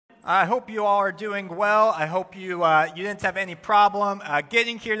I hope you all are doing well. I hope you didn't have any problem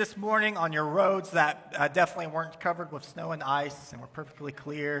getting here this morning on your roads that definitely weren't covered with snow and ice and were perfectly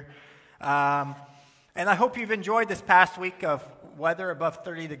clear. And I hope you've enjoyed this past week of weather above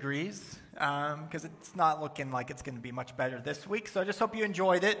 30 degrees because it's not looking like it's going to be much better this week. So I just hope you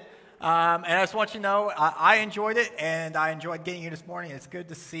enjoyed it. And I just want you to know I enjoyed it, and I enjoyed getting here this morning. It's good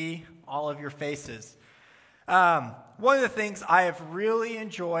to see all of your faces. One of the things I have really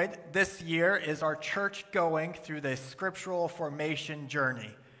enjoyed this year is our church going through the scriptural formation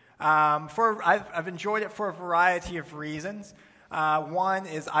journey. I've enjoyed it for a variety of reasons. One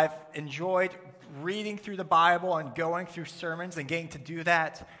is I've enjoyed reading through the Bible and going through sermons and getting to do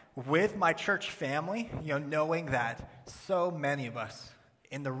that with my church family, knowing that so many of us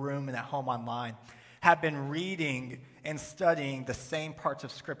in the room and at home online have been reading and studying the same parts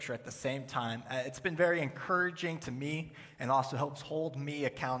of Scripture at the same time. It's been very encouraging to me and also helps hold me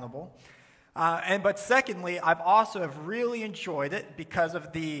accountable. But secondly, I've also have really enjoyed it because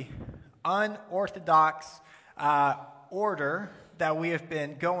of the unorthodox order that we have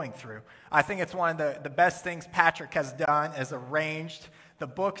been going through. I think it's one of the best things Patrick has done is arranged the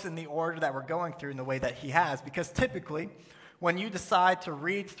books in the order that we're going through in the way that he has, because typically when you decide to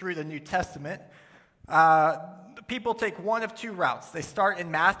read through the New Testament, people take one of two routes. They start in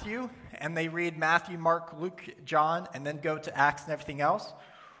Matthew, and they read Matthew, Mark, Luke, John, and then go to Acts and everything else.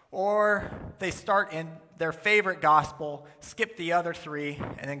 Or they start in their favorite gospel, skip the other three,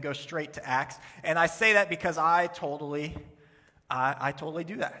 and then go straight to Acts. And I say that because I totally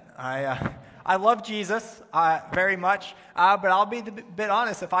do that. I love Jesus very much, but I'll be a bit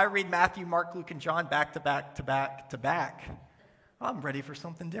honest. If I read Matthew, Mark, Luke, and John back to back, I'm ready for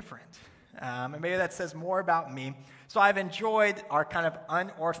something different. And maybe that says more about me. So I've enjoyed our kind of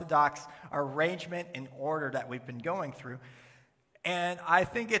unorthodox arrangement and order that we've been going through. And I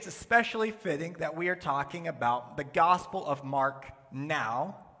think it's especially fitting that we are talking about the Gospel of Mark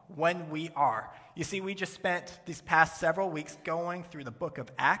now, when we are. You see, we just spent these past several weeks going through the book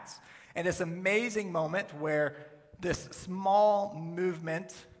of Acts, and this amazing moment where this small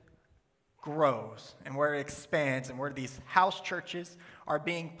movement grows and where it expands and where these house churches are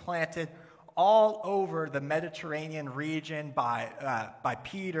being planted all over the Mediterranean region by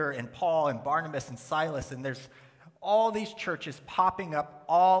Peter and Paul and Barnabas and Silas, and there's all these churches popping up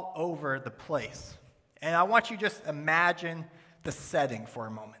all over the place. And I want you to just imagine the setting for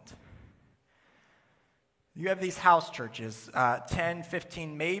a moment. You have these house churches, 10,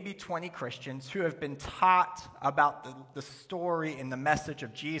 15, maybe 20 Christians who have been taught about the story and the message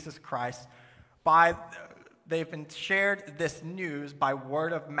of Jesus Christ. They've been shared this news by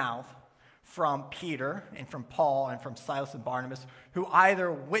word of mouth from Peter and from Paul and from Silas and Barnabas, who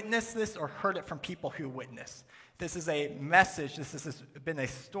either witnessed this or heard it from people who witnessed. This is a message, this has been a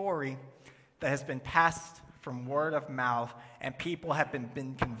story that has been passed from word of mouth, and people have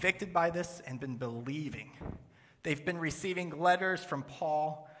been convicted by this and been believing. They've been receiving letters from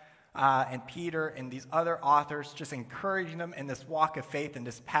Paul and Peter and these other authors, just encouraging them in this walk of faith and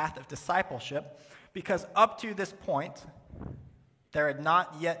this path of discipleship, because up to this point, there had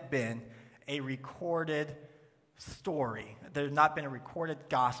not yet been a recorded story. There had not been a recorded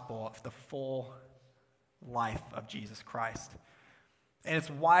gospel of the full life of Jesus Christ. And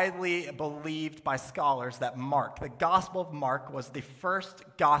it's widely believed by scholars that Mark, the Gospel of Mark, was the first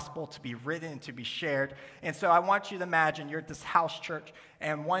gospel to be written and to be shared. And so I want you to imagine you're at this house church,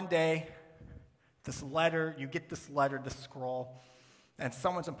 and one day, you get this letter, this scroll, and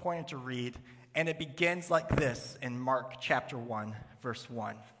someone's appointed to read, and it begins like this in Mark chapter 1, verse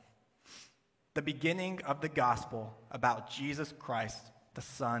 1. The beginning of the gospel about Jesus Christ, the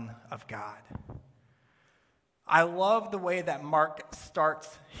Son of God. I love the way that Mark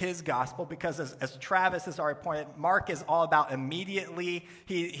starts his gospel because, as Travis has already pointed, Mark is all about immediately.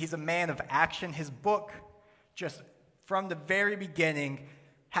 He's a man of action. His book, just from the very beginning,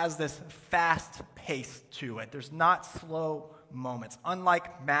 has this fast pace to it. There's not slow moments.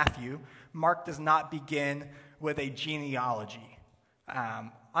 Unlike Matthew, Mark does not begin with a genealogy.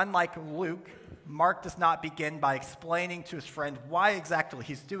 Unlike Luke, Mark does not begin by explaining to his friend why exactly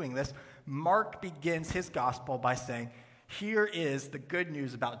he's doing this. Mark begins his gospel by saying, here is the good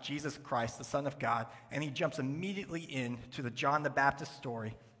news about Jesus Christ, the Son of God, and he jumps immediately into the John the Baptist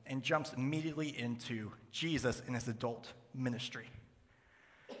story and jumps immediately into Jesus in his adult ministry.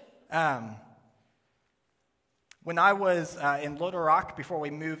 When I was in Little Rock, before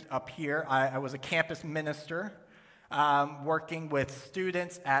we moved up here, I was a campus minister working with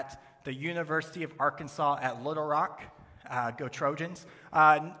students at the University of Arkansas at Little Rock. Go Trojans.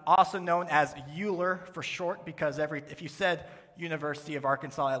 Also known as Euler for short, because if you said University of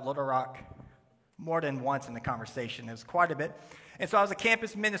Arkansas at Little Rock more than once in the conversation. It was quite a bit. And so I was a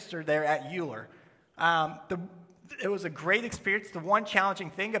campus minister there at Euler. It was a great experience. The one challenging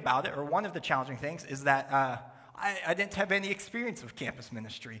thing about it, or one of the challenging things, is that I didn't have any experience with campus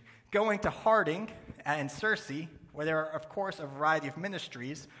ministry. Going to Harding and Searcy, where there are, of course, a variety of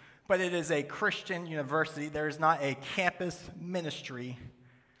ministries, but it is a Christian university. There is not a campus ministry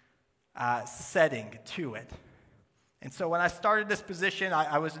setting to it. And so when I started this position,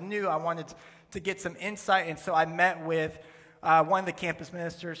 I was new. I wanted to get some insight, and so I met with one of the campus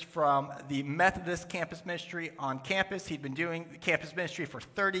ministers from the Methodist campus ministry on campus. He'd been doing the campus ministry for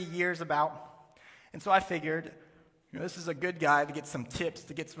 30 years about. And so I figured, this is a good guy to get some tips,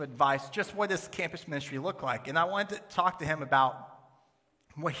 to get some advice, just what does campus ministry look like? And I wanted to talk to him about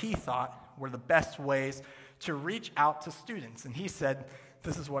what he thought were the best ways to reach out to students. And he said,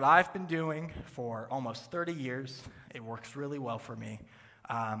 this is what I've been doing for almost 30 years. It works really well for me.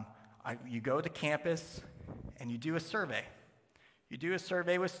 You go to campus and you do a survey. You do a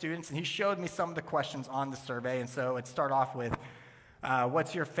survey with students, and he showed me some of the questions on the survey. And so it'd start off with,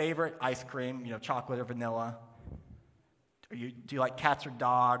 what's your favorite ice cream, chocolate or vanilla? Do you like cats or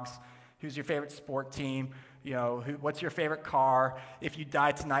dogs? Who's your favorite sport team? What's your favorite car? If you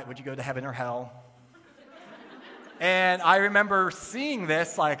died tonight, would you go to heaven or hell? And I remember seeing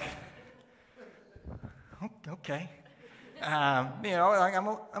this like, okay. I'm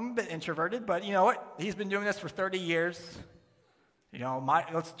a bit introverted, but you know what? He's been doing this for 30 years.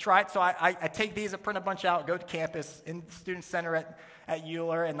 Let's try it. So I take these, I print a bunch out, go to campus in the student center at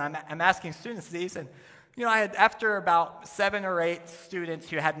Euler, and I'm asking students these. And, I had, after about 7 or 8 students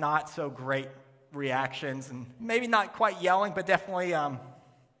who had not so great reactions, and maybe not quite yelling, but definitely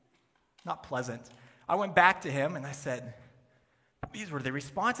not pleasant, I went back to him and I said, these were the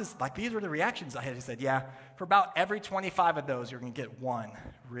responses, these were the reactions I had. He said, yeah, for about every 25 of those, you're going to get one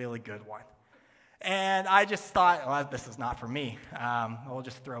really good one. And I just thought, well, this is not for me. We'll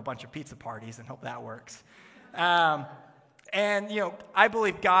just throw a bunch of pizza parties and hope that works. I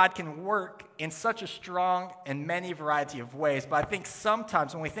believe God can work in such a strong and many variety of ways, but I think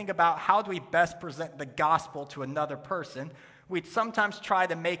sometimes when we think about how do we best present the gospel to another person, we sometimes try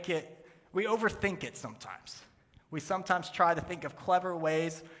to we overthink it sometimes. We sometimes try to think of clever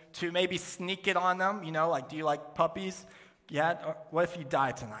ways to maybe sneak it on them, do you like puppies? Yeah, or what if you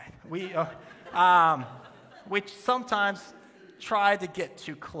die tonight? We sometimes try to get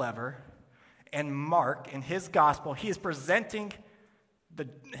too clever. And Mark, in his gospel, he is presenting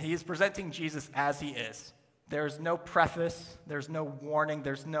Jesus as he is. There's no preface, there's no warning,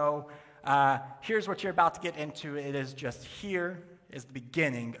 there's no, here's what you're about to get into. It is just, here is the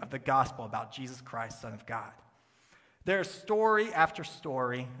beginning of the gospel about Jesus Christ, Son of God. There's story after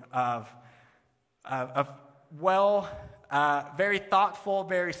story of very thoughtful,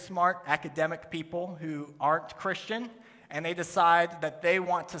 very smart academic people who aren't Christian, and they decide that they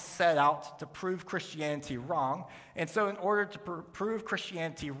want to set out to prove Christianity wrong. And so in order to prove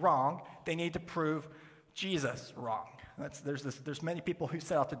Christianity wrong, they need to prove Jesus wrong. There's many people who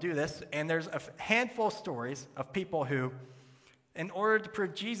set out to do this, and there's a handful of stories of people who, in order to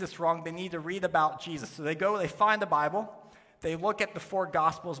prove Jesus wrong, they need to read about Jesus. So they find the Bible, they look at the 4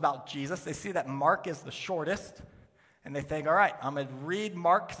 Gospels about Jesus, they see that Mark is the shortest, and they think, all right, I'm going to read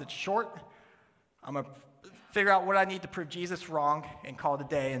Mark because it's short, I'm going to figure out what I need to prove Jesus wrong and call it a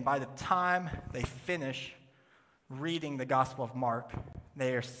day. And by the time they finish reading the Gospel of Mark,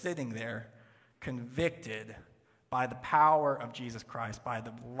 they are sitting there convicted by the power of Jesus Christ, by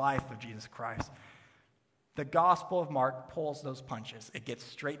the life of Jesus Christ. The Gospel of Mark pulls those punches. It gets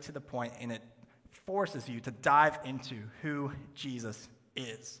straight to the point, and it forces you to dive into who Jesus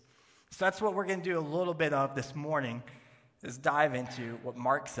is. So that's what we're going to do a little bit of this morning, is dive into what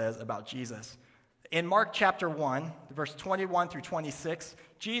Mark says about Jesus. In Mark chapter 1, verse 21 through 26,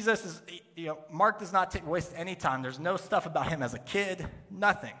 Jesus is, Mark does not waste any time. There's no stuff about him as a kid,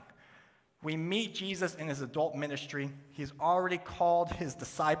 nothing. We meet Jesus in his adult ministry. He's already called his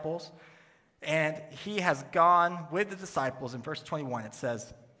disciples, and he has gone with the disciples. In verse 21, it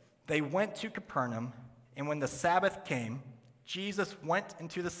says, they went to Capernaum, and when the Sabbath came, Jesus went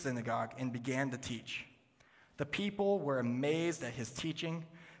into the synagogue and began to teach. The people were amazed at his teaching,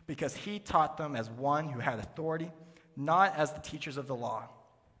 because he taught them as one who had authority, not as the teachers of the law.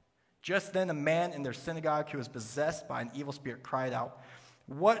 Just then a man in their synagogue who was possessed by an evil spirit cried out,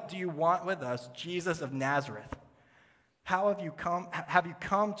 "What do you want with us, Jesus of Nazareth? How have you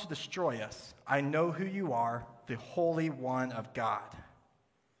come to destroy us? I know who you are, the Holy One of God."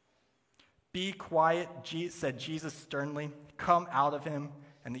 "Be quiet," said Jesus sternly. "Come out of him."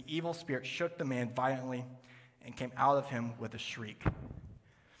 And the evil spirit shook the man violently, and came out of him with a shriek.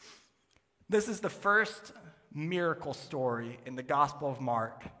 This is the first miracle story in the Gospel of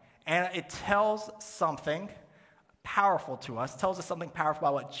Mark, and it tells something powerful to us, tells us something powerful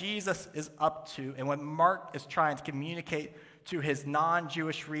about what Jesus is up to and what Mark is trying to communicate to his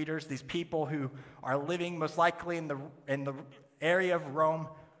non-Jewish readers, these people who are living most likely in the area of Rome,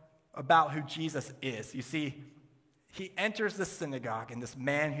 about who Jesus is. You see, he enters the synagogue, and this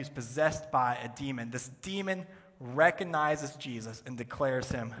man who's possessed by a demon, this demon recognizes Jesus and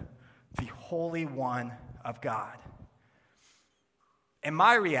declares him the Holy One of God. And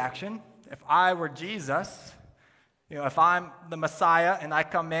my reaction, if I were Jesus, if I'm the Messiah and I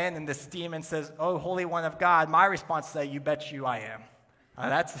come in and this demon says, "Oh, Holy One of God," my response is, "You bet you I am."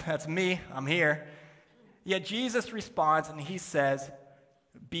 That's me. I'm here. Yet Jesus responds and he says,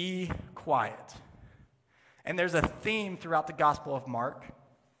 "Be quiet." And there's a theme throughout the Gospel of Mark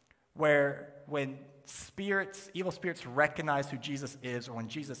where when evil spirits recognize who Jesus is, or when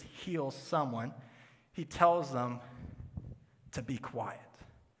Jesus heals someone, he tells them to be quiet,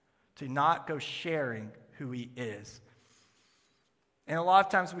 to not go sharing who he is. And a lot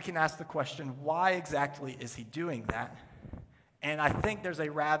of times we can ask the question, why exactly is he doing that? And I think there's a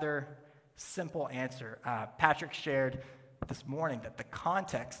rather simple answer. Patrick shared this morning that the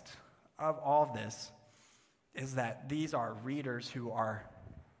context of all of this is that these are readers who are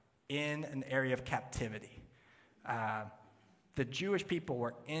in an area of captivity. The Jewish people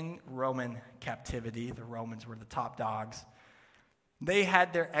were in Roman captivity. The Romans were the top dogs. They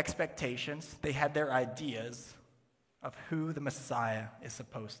had their expectations, they had their ideas of who the Messiah is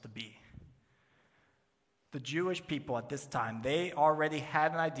supposed to be. The Jewish people at this time, they already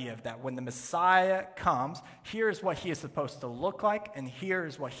had an idea of that when the Messiah comes, here's what he is supposed to look like, and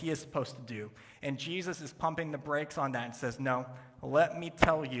here's what he is supposed to do. And Jesus is pumping the brakes on that and says, "No, let me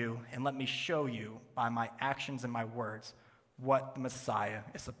tell you and let me show you by my actions and my words what the Messiah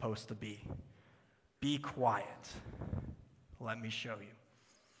is supposed to be. Be quiet. Let me show you."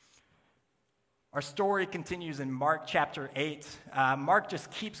 Our story continues in Mark chapter 8. Mark just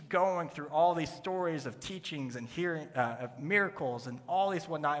keeps going through all these stories of teachings and hearing of miracles and all these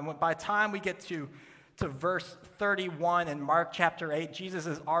whatnot. And by the time we get to verse 31 in Mark chapter 8, Jesus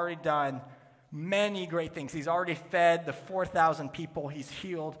has already done many great things. He's already fed the 4,000 people. He's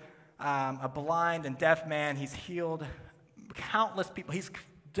healed a blind and deaf man. He's healed countless people. He's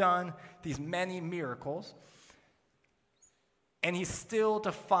done these many miracles. And he's still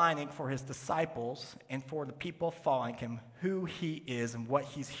defining for his disciples and for the people following him who he is and what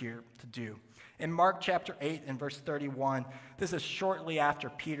he's here to do. In Mark chapter 8 and verse 31, this is shortly after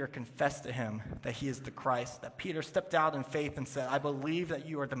Peter confessed to him that he is the Christ, that Peter stepped out in faith and said, "I believe that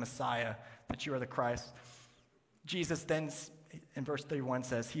you are the Messiah, that you are the Christ." Jesus then, in verse 31,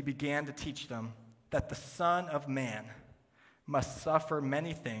 says, "He began to teach them that the Son of Man must suffer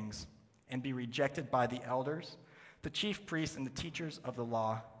many things and be rejected by the elders, the chief priests and the teachers of the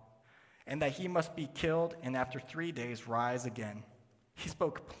law, and that he must be killed and after 3 days rise again." He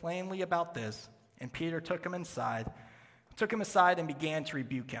spoke plainly about this, and Peter took him aside and began to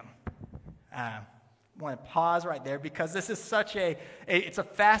rebuke him. I want to pause right there because this is such it's a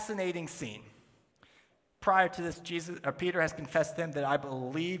fascinating scene. Prior to this, Peter has confessed to him that, "I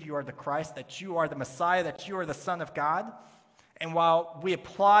believe you are the Christ, that you are the Messiah, that you are the Son of God." And while we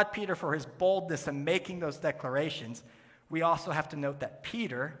applaud Peter for his boldness in making those declarations, we also have to note that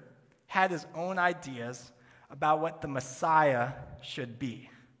Peter had his own ideas about what the Messiah should be.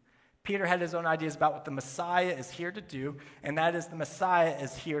 Peter had his own ideas about what the Messiah is here to do, and that is the Messiah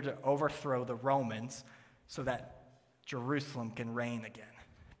is here to overthrow the Romans so that Jerusalem can reign again.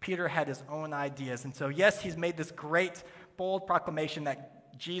 Peter had his own ideas, and so yes, he's made this great, bold proclamation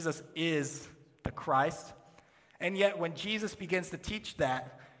that Jesus is the Christ. And yet, when Jesus begins to teach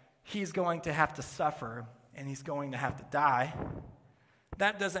that he's going to have to suffer and he's going to have to die,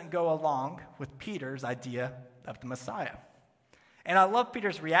 that doesn't go along with Peter's idea of the Messiah. And I love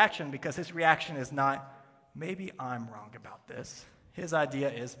Peter's reaction because his reaction is not, "Maybe I'm wrong about this." His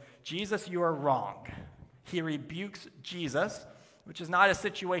idea is, "Jesus, you are wrong." He rebukes Jesus, which is not a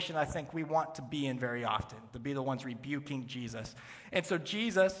situation I think we want to be in very often, to be the ones rebuking Jesus. And so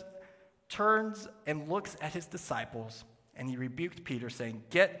Jesus turns and looks at his disciples, and he rebuked Peter, saying,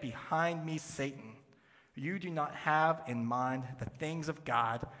 "Get behind me, Satan. You do not have in mind the things of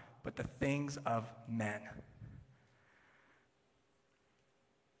God, but the things of men."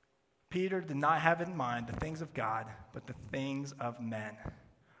 Peter did not have in mind the things of God, but the things of men.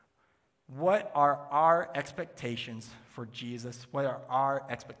 What are our expectations for Jesus? What are our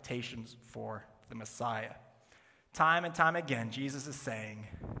expectations for the Messiah? Time and time again, Jesus is saying,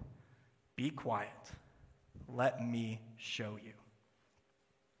 "Be quiet. let me show you.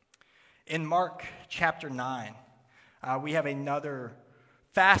 In Mark chapter 9, we have another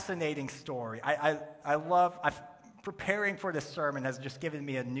fascinating story. Preparing for this sermon has just given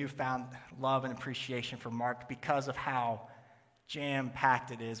me a newfound love and appreciation for Mark because of how jam-packed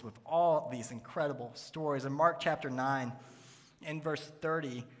it is with all these incredible stories. In Mark chapter 9, in verse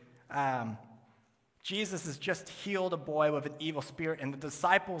 30, Jesus has just healed a boy with an evil spirit, and the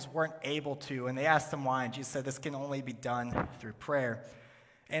disciples weren't able to, and they asked him why, and Jesus said this can only be done through prayer.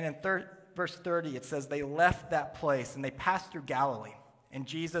 And in verse 30, it says, they left that place, and they passed through Galilee, and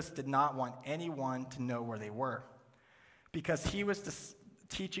Jesus did not want anyone to know where they were. Because he was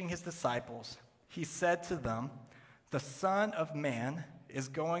teaching his disciples, he said to them, the Son of Man is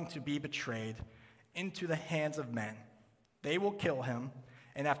going to be betrayed into the hands of men. They will kill him,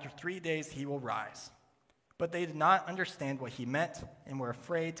 and after 3 days he will rise. But they did not understand what he meant and were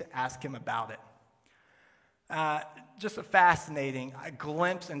afraid to ask him about it. Just a fascinating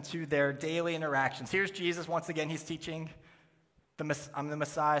glimpse into their daily interactions. Here's Jesus once again. He's teaching, I'm the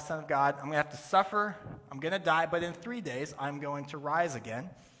Messiah, Son of God. I'm going to have to suffer. I'm going to die, but in 3 days I'm going to rise again.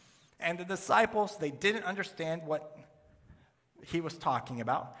 And the disciples, they didn't understand what he was talking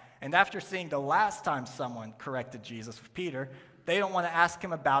about. And after seeing the last time someone corrected Jesus with Peter, they don't want to ask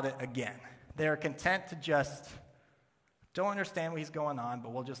him about it again. They're content to just don't understand what he's going on,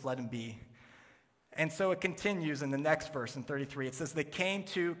 but we'll just let him be. And so it continues in the next verse, in 33. It says, they came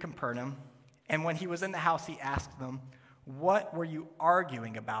to Capernaum, and when he was in the house, he asked them, what were you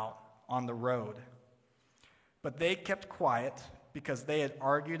arguing about on the road? But they kept quiet because they had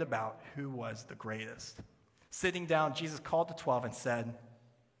argued about who was the greatest. Sitting down, Jesus called the 12 and said,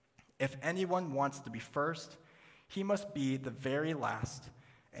 if anyone wants to be first, he must be the very last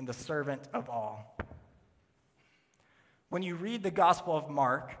and the servant of all. When you read the Gospel of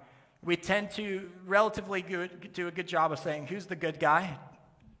Mark, we tend to do a good job of saying, who's the good guy?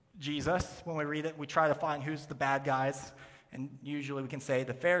 Jesus. When we read it, we try to find who's the bad guys, and usually we can say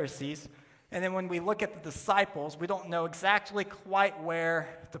the Pharisees. And then when we look at the disciples, we don't know exactly quite where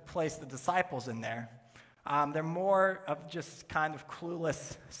to place the disciples in there. They're more of just kind of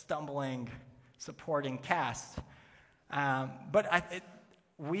clueless, stumbling, supporting cast.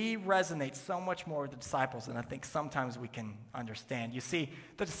 We resonate so much more with the disciples than I think sometimes we can understand. You see,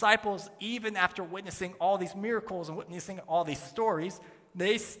 the disciples, even after witnessing all these miracles and witnessing all these stories,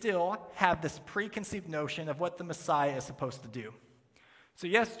 they still have this preconceived notion of what the Messiah is supposed to do. So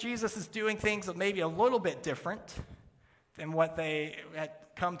yes, Jesus is doing things that may be a little bit different than what they had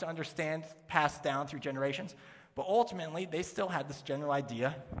come to understand, passed down through generations, but ultimately they still had this general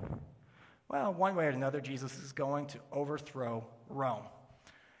idea, well, one way or another, Jesus is going to overthrow Rome.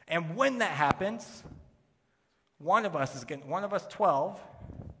 And when that happens, one of us 12,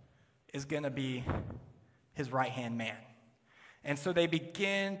 is going to be his right-hand man. And so they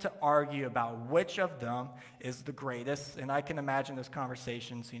begin to argue about which of them is the greatest. And I can imagine those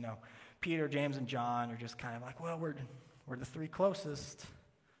conversations, Peter, James, and John are just kind of like, well, we're the three closest.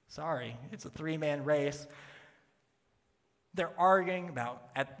 Sorry, it's a three-man race. They're arguing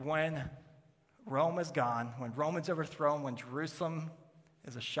about when Rome is gone, when Rome is overthrown, when Jerusalem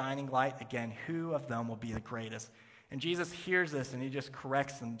is a shining light again, who of them will be the greatest? And Jesus hears this and he just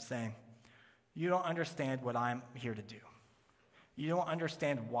corrects them, saying, you don't understand what I'm here to do. You don't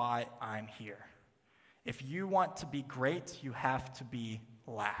understand why I'm here. If you want to be great, you have to be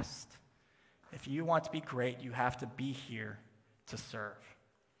last. If you want to be great, you have to be here to serve.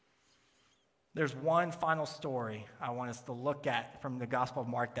 There's one final story I want us to look at from the Gospel of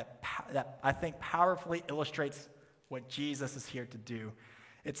Mark that I think powerfully illustrates what Jesus is here to do.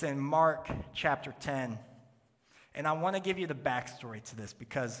 It's in Mark chapter 10. And I want to give you the backstory to this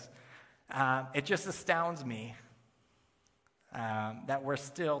because it just astounds me that we're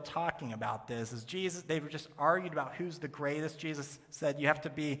still talking about this. As Jesus, they were just argued about who's the greatest. Jesus said,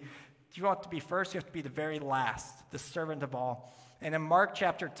 if you want to be first, you have to be the very last, the servant of all. And in Mark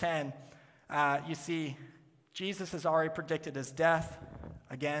chapter 10, you see Jesus has already predicted his death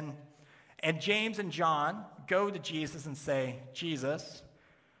again. And James and John go to Jesus and say, Jesus,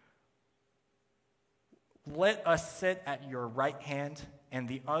 let us sit at your right hand and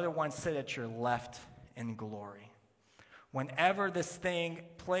the other one sit at your left in glory. Whenever this thing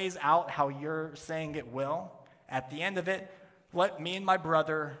plays out how you're saying it will, at the end of it, let me and my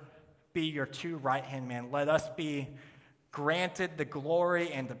brother be your two right-hand men. Let us be granted the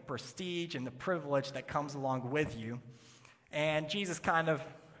glory and the prestige and the privilege that comes along with you. And Jesus kind of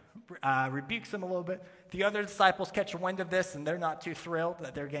rebukes them a little bit. The other disciples catch a wind of this, and they're not too thrilled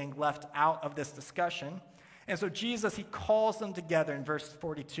that they're getting left out of this discussion. And so Jesus, he calls them together in verse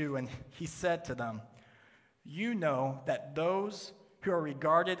 42, and he said to them, You know that those who are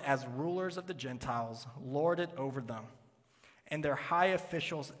regarded as rulers of the Gentiles lord it over them, and their high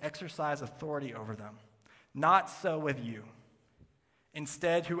officials exercise authority over them. Not so with you.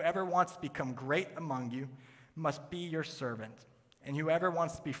 Instead, whoever wants to become great among you must be your servant, and whoever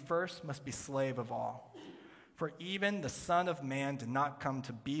wants to be first must be slave of all. For even the Son of Man did not come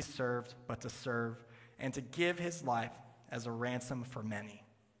to be served, but to serve, and to give his life as a ransom for many.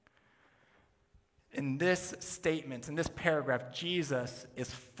 In this statement, in this paragraph, Jesus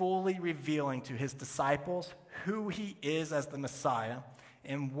is fully revealing to his disciples who he is as the Messiah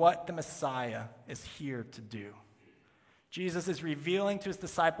and what the Messiah is here to do. Jesus is revealing to his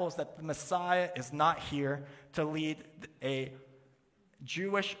disciples that the Messiah is not here to lead a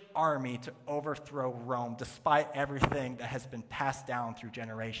Jewish army to overthrow Rome, despite everything that has been passed down through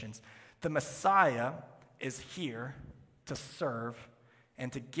generations. The Messiah is here to serve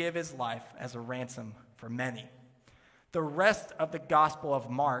and to give his life as a ransom for many. The rest of the Gospel of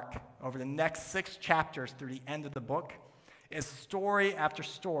Mark, over the next 6 chapters through the end of the book, is story after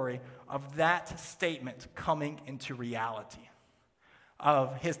story of that statement coming into reality,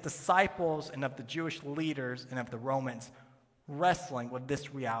 of his disciples and of the Jewish leaders and of the Romans wrestling with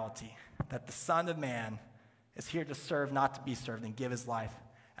this reality, that the Son of Man is here to serve, not to be served, and give his life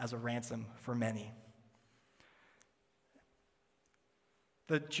as a ransom for many.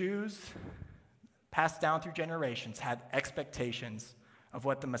 The Jews, passed down through generations, had expectations of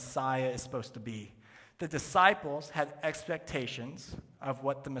what the Messiah is supposed to be. The disciples had expectations of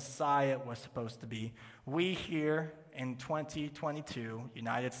what the Messiah was supposed to be. We here in 2022,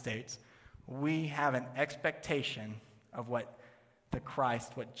 United States, we have an expectation of what the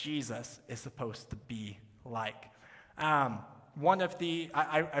Christ, what Jesus is supposed to be like. I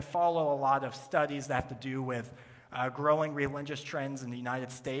follow a lot of studies that have to do with growing religious trends in the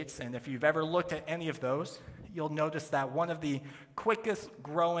United States, and if you've ever looked at any of those, you'll notice that one of the quickest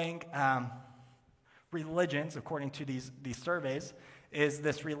growing religions, according to these surveys, is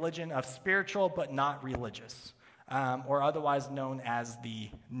this religion of spiritual but not religious, or otherwise known as the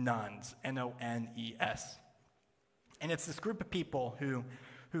nones, N-O-N-E-S. And it's this group of people who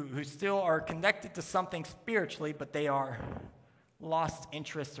still are connected to something spiritually, but they are lost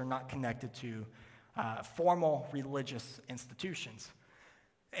interest or not connected to formal religious institutions.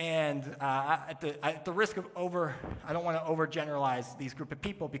 And at the risk of I don't want to overgeneralize these group of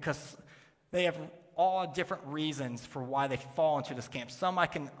people because they have all different reasons for why they fall into this camp. Some I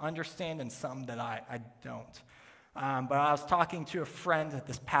can understand and some that I don't. But I was talking to a friend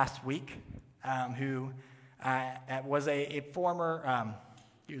this past week who was a former,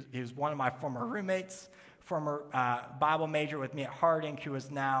 he was one of my former roommates, former Bible major with me at Harding, who is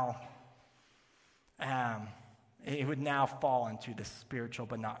now, he would now fall into this spiritual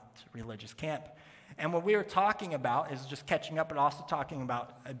but not religious camp. And what we were talking about is just catching up, but also talking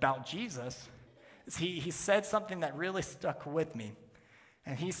about Jesus. Is he said something that really stuck with me.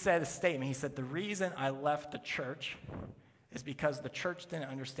 And he said a statement. He said, the reason I left the church is because the church didn't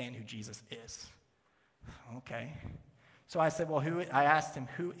understand who Jesus is. Okay. So I said, I asked him,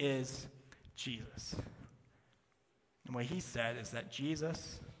 who is Jesus? And what he said is that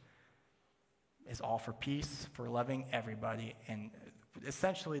Jesus is all for peace, for loving everybody, and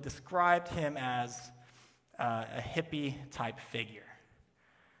essentially described him as a hippie-type figure.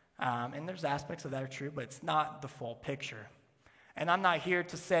 And there's aspects of that are true, but it's not the full picture. And I'm not here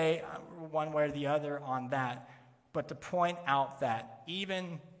to say one way or the other on that, but to point out that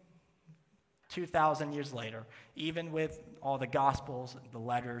even 2,000 years later, even with all the Gospels, the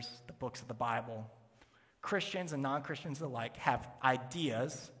letters, the books of the Bible, Christians and non-Christians alike have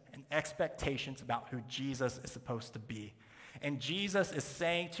ideas and expectations about who Jesus is supposed to be. And Jesus is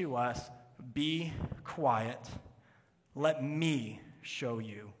saying to us, be quiet. Let me show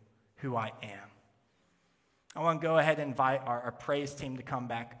you who I am. I want to go ahead and invite our praise team to come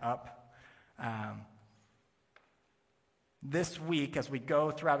back up. This week, as we go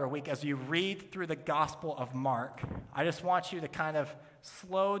throughout our week, as you read through the Gospel of Mark, I just want you to kind of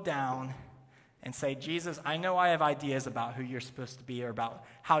slow down and say, Jesus, I know I have ideas about who you're supposed to be or about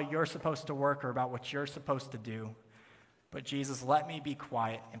how you're supposed to work or about what you're supposed to do. But Jesus, let me be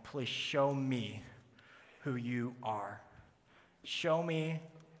quiet and please show me who you are. Show me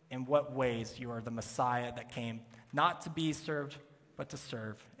in what ways you are the Messiah that came not to be served, but to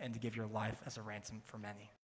serve and to give your life as a ransom for many.